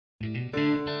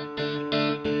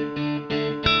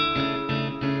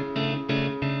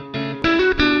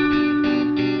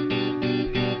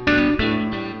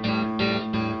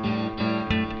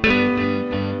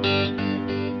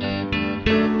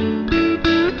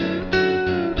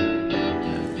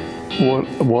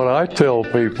What I tell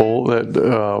people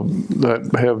that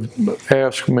have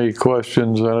asked me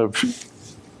questions and have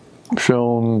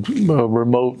shown a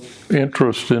remote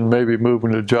interest in maybe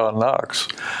moving to John Knox,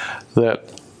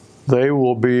 that they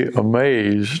will be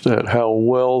amazed at how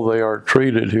well they are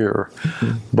treated here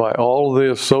by all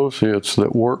the associates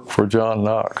that work for John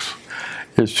Knox.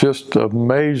 It's just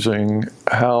amazing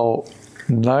how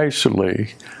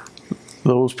nicely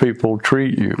those people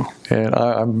treat you, and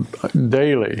I'm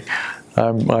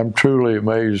truly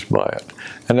amazed by it.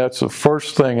 And that's the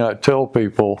first thing I tell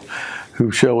people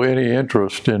who show any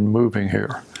interest in moving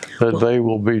here, that they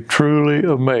will be truly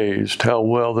amazed how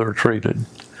well they're treated.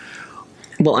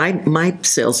 Well, my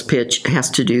sales pitch has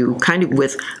to do kind of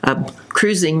with a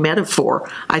cruising metaphor.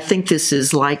 I think this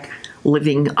is like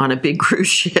living on a big cruise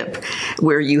ship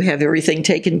where you have everything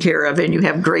taken care of and you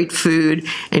have great food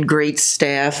and great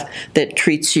staff that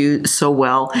treats you so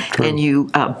well. True. And you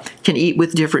can eat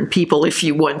with different people if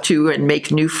you want to and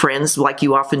make new friends like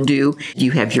you often do.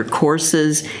 You have your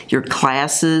courses, your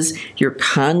classes, your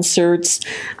concerts.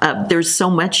 There's so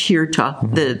much here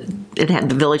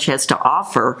the village has to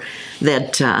offer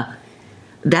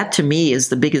that to me is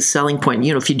the biggest selling point.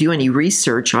 You know, if you do any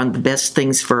research on the best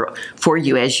things for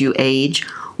you as you age,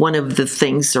 one of the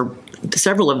things or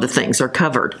several of the things are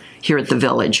covered here at the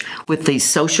village, with the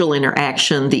social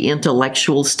interaction, the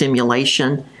intellectual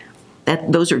stimulation.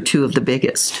 Those are two of the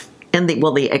biggest. And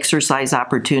the exercise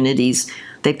opportunities,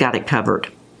 they've got it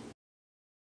covered.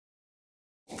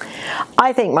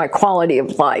 I think my quality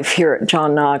of life here at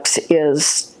John Knox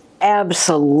is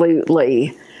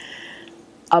absolutely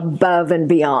above and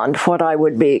beyond what I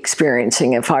would be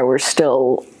experiencing if I were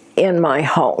still in my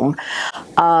home.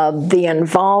 The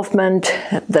involvement,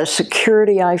 the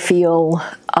security I feel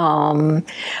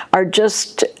are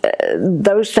just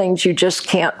those things you just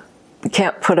can't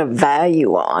put a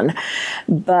value on.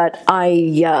 But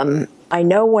I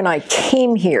know when I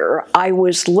came here, I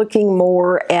was looking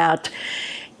more at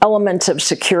elements of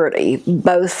security,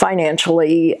 both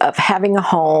financially, of having a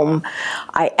home.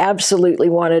 I absolutely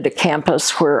wanted a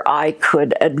campus where I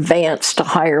could advance to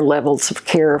higher levels of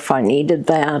care if I needed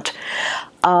that.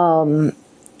 And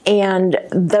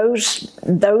those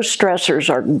stressors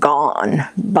are gone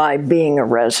by being a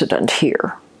resident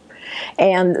here.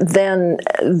 And then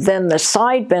the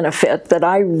side benefit that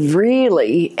I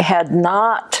really had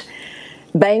not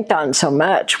banked on so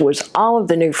much was all of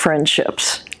the new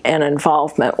friendships and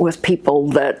involvement with people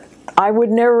that I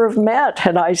would never have met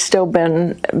had I still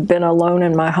been alone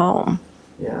in my home.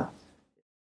 Yeah.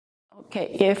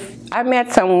 Okay, if I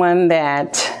met someone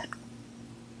that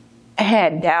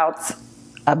had doubts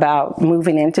about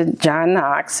moving into John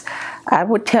Knox, I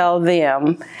would tell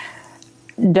them,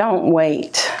 don't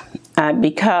wait,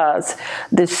 because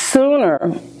the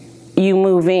sooner you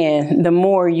move in, the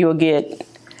more you'll get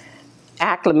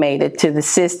acclimated to the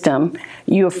system.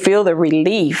 You'll feel the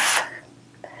relief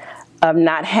of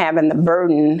not having the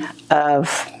burden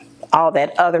of all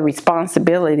that other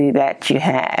responsibility that you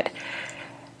had.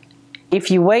 If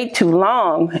you wait too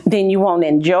long, then you won't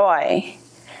enjoy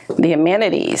the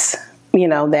amenities, you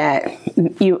know, that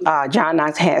John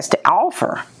Knox has to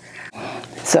offer.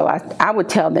 So I would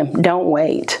tell them, don't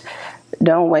wait,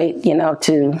 you know,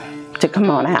 to come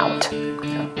on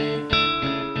out.